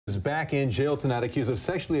back in jail tonight, accused of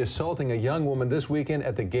sexually assaulting a young woman this weekend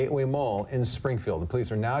at the Gateway Mall in Springfield. The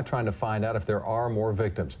police are now trying to find out if there are more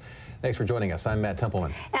victims. Thanks for joining us. I'm Matt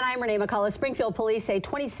Templeman. And I'm Renee McCullough. Springfield police say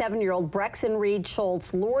 27-year-old Brexin Reed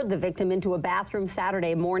Shulz lured the victim into a bathroom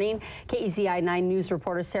Saturday morning. KEZI 9 News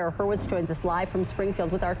reporter Sarah Hurwitz joins us live from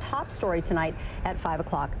Springfield with our top story tonight at 5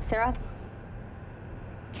 o'clock. Sarah?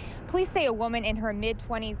 Police say a woman in her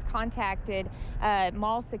mid-20s contacted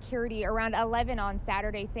mall security around 11 on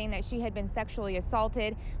Saturday saying that she had been sexually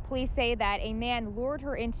assaulted. Police say that a man lured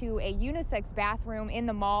her into a unisex bathroom in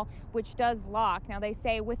the mall, which does lock. Now, they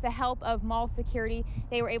say with the help of mall security,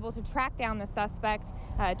 they were able to track down the suspect,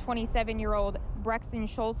 27-year-old Brexin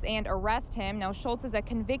Shulz, and arrest him. Now, Shulz is a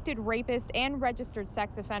convicted rapist and registered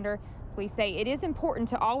sex offender. Police say it is important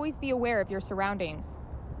to always be aware of your surroundings.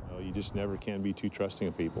 You just never can be too trusting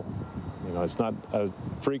of people. You know, it's not a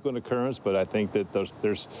frequent occurrence, but I think that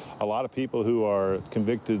there's a lot of people who are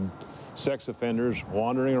convicted sex offenders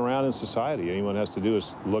wandering around in society. Anyone has to do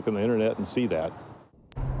is look on the internet and see that.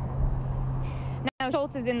 Now,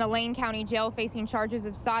 Shulz is in the Lane County Jail facing charges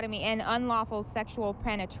of sodomy and unlawful sexual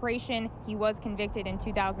penetration. He was convicted in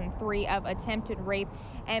 2003 of attempted rape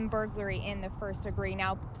and burglary in the first degree.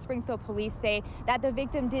 Now, Springfield police say that the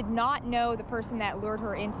victim did not know the person that lured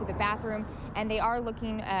her into the bathroom, and they're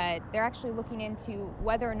actually looking into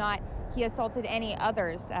whether or not he assaulted any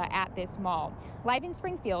others at this mall. Live in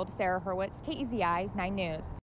Springfield, Sarah Hurwitz, KEZI 9 News.